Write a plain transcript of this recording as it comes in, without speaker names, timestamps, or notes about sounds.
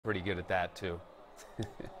pretty good at that, too.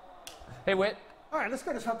 Hey, Whit. All right, let's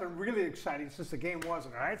go to something really exciting since the game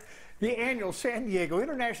wasn't, all right? The annual San Diego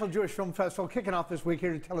International Jewish Film Festival kicking off this week.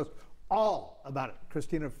 Here to tell us all about it,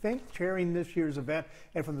 Christina Fink, chairing this year's event,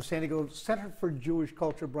 and from the San Diego Center for Jewish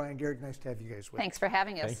Culture, Brian Garrick. Nice to have you guys with us. Thanks for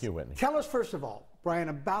having us. Thank you, Whitney. Tell us, first of all, Brian,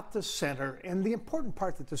 about the center and the important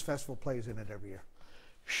part that this festival plays in it every year.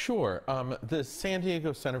 Sure. The San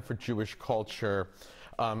Diego Center for Jewish Culture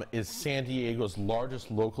is San Diego's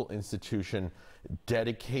largest local institution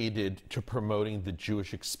dedicated to promoting the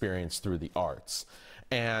Jewish experience through the arts.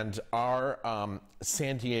 And our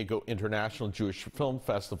San Diego International Jewish Film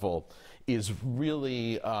Festival is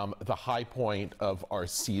really the high point of our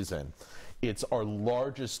season. It's our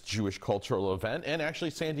largest Jewish cultural event, and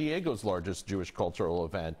actually San Diego's largest Jewish cultural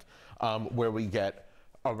event, where we get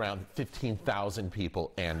around 15,000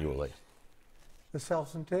 people annually. Let's sell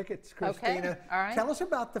some tickets. Christina, okay. All right. Tell us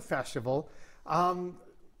about the festival.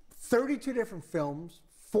 32 different films,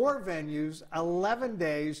 4 venues, 11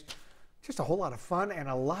 days, just a whole lot of fun and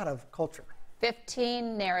a lot of culture.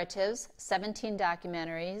 15 narratives, 17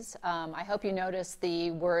 documentaries. I hope you noticed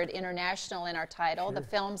the word international in our title. Sure. The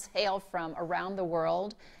films hail from around the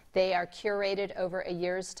world. They are curated over a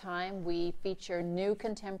year's time. We feature new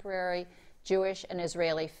contemporary Jewish and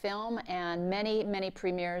Israeli film, and many, many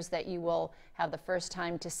premieres that you will have the first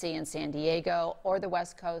time to see in San Diego or the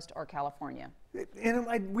West Coast or California.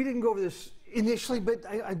 And we didn't go over this initially, but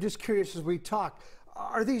I'm just curious as we talk.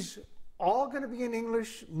 Are these all going to be in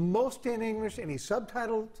English, most in English, any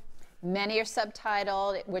subtitled? Many are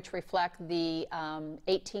subtitled, which reflect the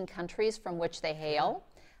 18 countries from which they hail.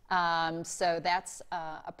 So that's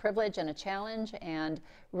a privilege and a challenge, and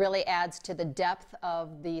really adds to the depth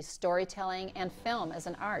of the storytelling and film as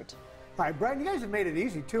an art. All right, Brian, you guys have made it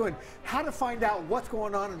easy, too, and how to find out what's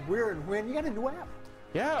going on and where and when. You got a new app.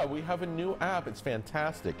 Yeah, we have a new app. It's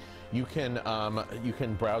fantastic. You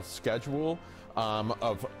can browse schedule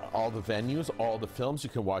of all the venues, all the films. You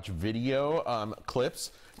can watch video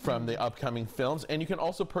clips from the upcoming films, and you can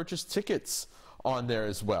also purchase tickets on there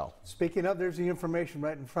as well. Speaking of, there's the information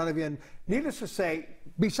right in front of you, and needless to say,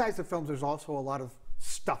 besides the films, there's also a lot of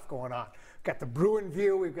stuff going on. Got the Bruin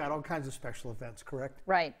View, we've got all kinds of special events, correct?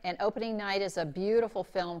 Right, and opening night is a beautiful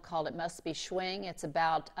film called It Must Be Schwing. It's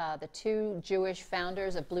about the 2 Jewish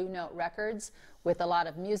founders of Blue Note Records, with a lot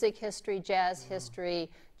of music history, jazz history,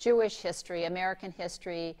 Jewish history, American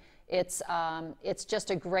history. It's just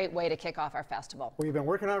a great way to kick off our festival. Well, you've been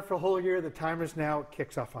working on it for a whole year. The time is now. It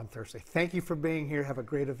kicks off on Thursday. Thank you for being here. Have a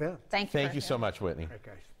great event. Thank you so much, Whitney. All right,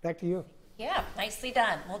 guys. Back to you. Yeah, nicely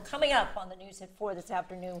done. Well, coming up on the news at 4 this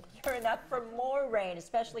afternoon, gearing up for more rain,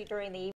 especially during the evening.